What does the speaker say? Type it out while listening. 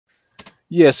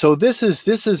Yeah, so this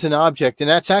is an object, and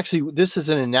this is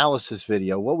an analysis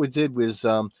video. What we did was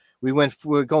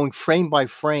we're going frame by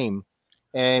frame,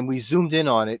 and we zoomed in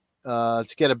on it to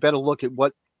get a better look at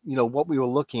what we were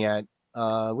looking at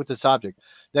with this object.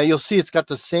 Now you'll see it's got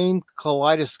the same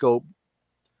kaleidoscope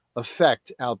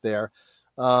effect out there,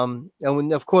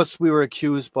 and of course we were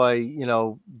accused by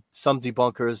some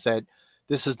debunkers that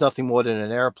this is nothing more than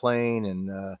an airplane,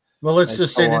 and well, let's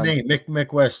just say the name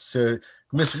Mick West.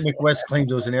 Miss Mick West claimed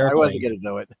it was an airplane. I wasn't going to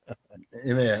do it.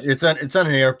 Yeah, it's on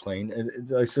an airplane.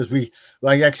 It says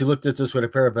I actually looked at this with a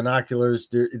pair of binoculars.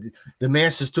 The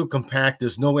mass is too compact.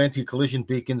 There's no anti-collision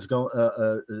beacons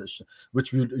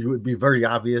which would be very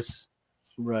obvious.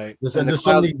 Right. There's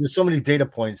so many data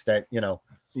points that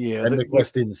Yeah, that Mick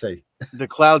West didn't say. The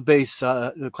cloud-based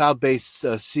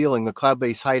ceiling, the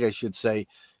cloud-based height, I should say,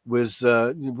 was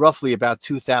roughly about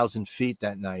 2,000 feet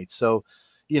that night. So,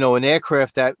 an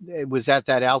aircraft that was at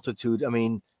that altitude, I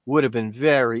mean, would have been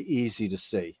very easy to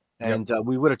see, and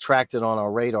we would have tracked it on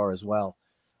our radar as well.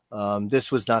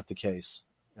 This was not the case.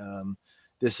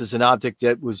 This is an object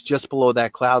that was just below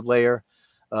that cloud layer.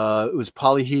 It was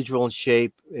polyhedral in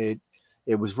shape. It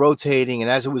was rotating, and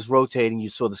as it was rotating, you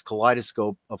saw this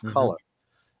kaleidoscope of color.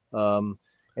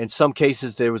 In some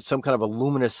cases, there was some kind of a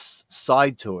luminous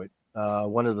side to it,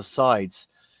 one of the sides.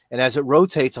 And as it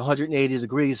rotates 180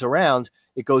 degrees around,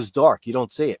 it goes dark. You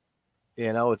don't see it.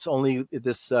 It's only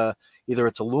this either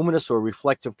it's a luminous or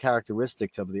reflective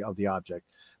characteristic of the object.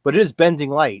 But it is bending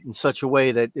light in such a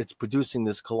way that it's producing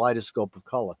this kaleidoscope of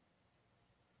color.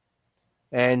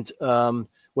 And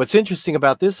what's interesting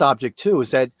about this object, too,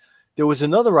 is that there was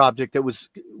another object that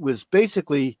was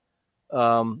basically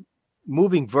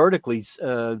moving vertically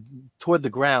toward the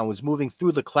ground, was moving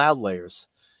through the cloud layers.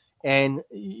 And,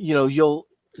 you'll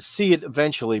see it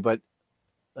eventually, but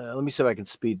let me see if I can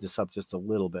speed this up just a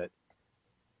little bit.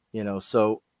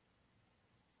 So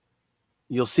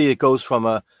you'll see it goes from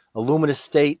a luminous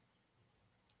state,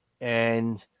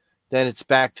 and then it's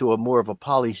back to a more of a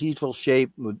polyhedral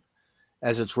shape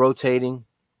as it's rotating.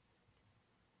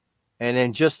 And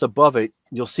then just above it,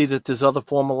 you'll see that there's other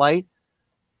form of light.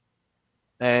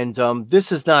 And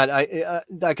this is not, I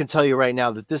can tell you right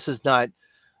now that this is not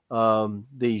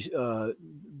the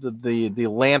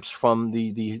lamps from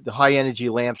the high energy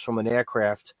lamps from an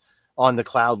aircraft on the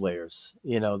cloud layers.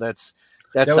 That's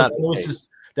not the case.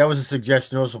 That was a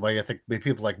suggestion also by, I think, by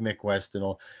people like Mick West and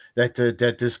all, that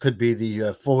this could be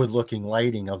the forward-looking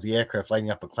lighting of the aircraft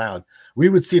lighting up a cloud. We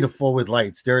would see the forward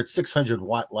lights. They're at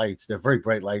 600-watt lights. They're very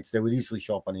bright lights. They would easily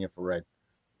show up on the infrared.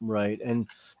 Right, and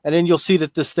then you'll see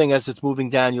that this thing, as it's moving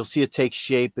down, you'll see it take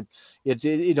shape.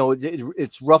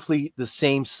 It's roughly the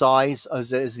same size as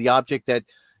the object that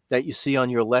you see on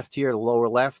your left here, the lower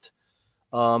left.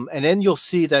 And then you'll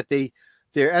see that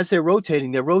as they're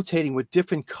rotating with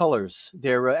different colors.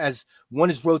 As one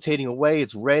is rotating away,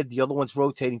 it's red. The other one's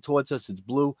rotating towards us, it's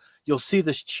blue. You'll see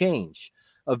this change.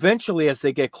 Eventually, as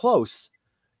they get close,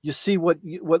 you see what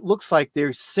looks like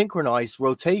there's synchronized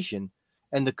rotation,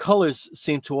 and the colors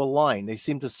seem to align. They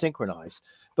seem to synchronize,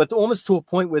 but almost to a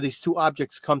point where these two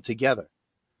objects come together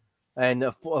and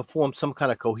form some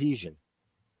kind of cohesion.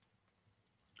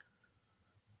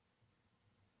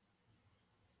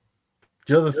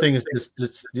 The other thing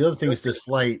is this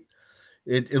light.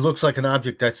 It looks like an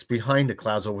object that's behind the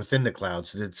clouds or within the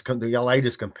clouds. The light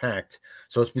is compact,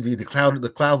 so it's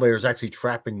the cloud layer is actually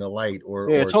trapping the light.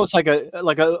 It's almost like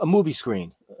a movie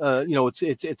screen.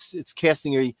 It's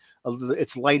casting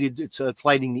it's lighted. It's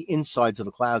lighting the insides of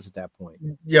the clouds at that point.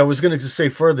 Yeah, I was going to say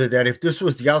further that if this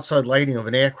was the outside lighting of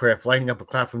an aircraft lighting up a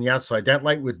cloud from the outside, that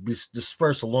light would be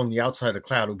dispersed along the outside of the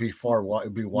cloud. It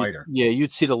would be wider. Yeah,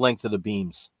 you'd see the length of the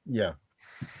beams. Yeah.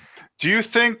 Do you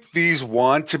think these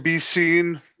want to be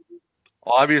seen?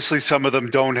 Obviously, some of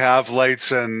them don't have lights,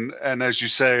 and as you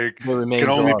say, can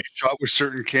only be shot with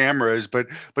certain cameras. But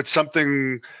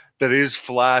something that is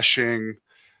flashing,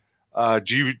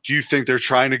 do you think they're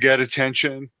trying to get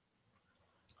attention?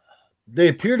 They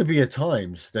appear to be at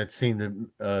times that seem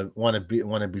to want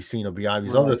to be seen or be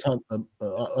obvious. Right. Other times,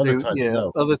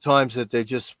 no. Other times that they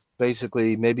just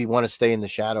basically maybe want to stay in the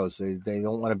shadows. They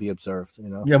don't want to be observed.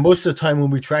 Yeah, most of the time when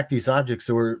we track these objects,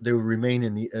 they would remain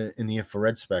in the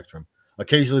infrared spectrum.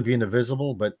 Occasionally being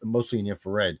visible, but mostly in the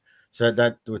infrared. So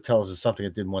that would tell us it's something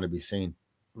that didn't want to be seen.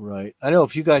 Right. I know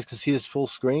if you guys can see this full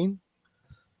screen.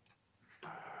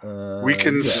 We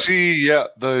can see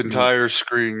the entire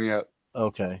screen. Yeah.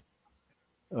 Okay.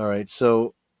 All right.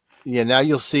 So now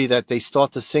you'll see that they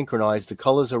start to synchronize. The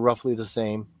colors are roughly the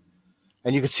same.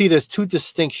 And you can see there's two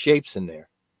distinct shapes in there.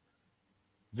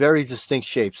 Very distinct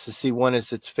shapes. To see one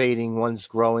as it's fading, one's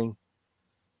growing.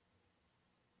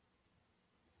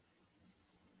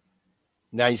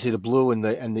 Now you see the blue and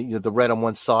the red on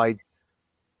one side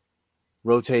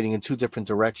rotating in two different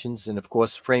directions, and of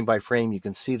course, frame by frame, you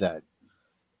can see that.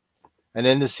 And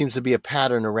then there seems to be a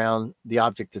pattern around the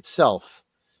object itself,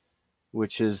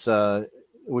 which is not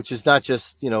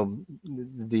just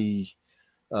the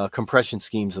compression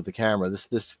schemes of the camera.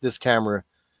 This camera,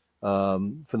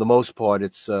 for the most part,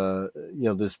 it's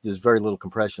there's very little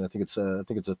compression. I think it's a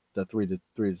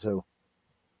 3:2.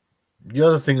 The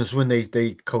other thing is when they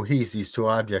cohese these two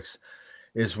objects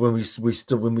is when we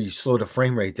slow the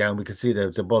frame rate down, we can see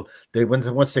that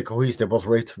once they cohese, they both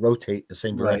rotate the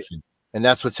same direction. Right. And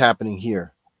that's what's happening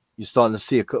here. You're starting to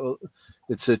see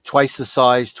it's twice the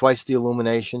size, twice the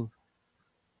illumination,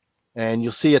 and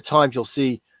you'll see at times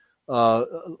in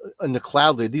the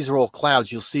cloud layer, these are all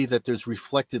clouds. You'll see that there's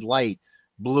reflected light,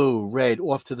 blue, red,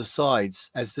 off to the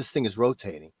sides as this thing is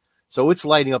rotating. So it's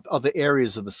lighting up other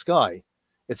areas of the sky.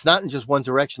 It's not in just one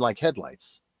direction like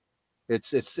headlights.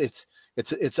 It's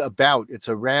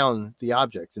around the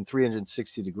object in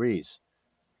 360 degrees,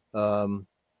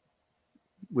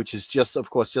 which is just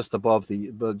above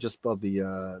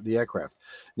the aircraft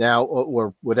now,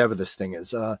 or whatever this thing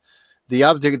is. The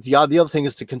other thing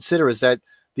is to consider is that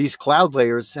these cloud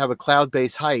layers have a cloud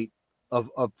base height of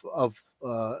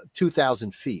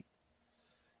 2,000 feet.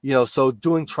 So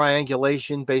doing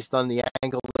triangulation based on the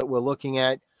angle that we're looking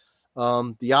at,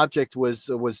 the object was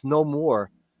no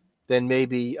more than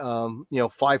maybe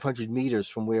 500 meters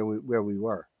from where we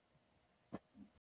were.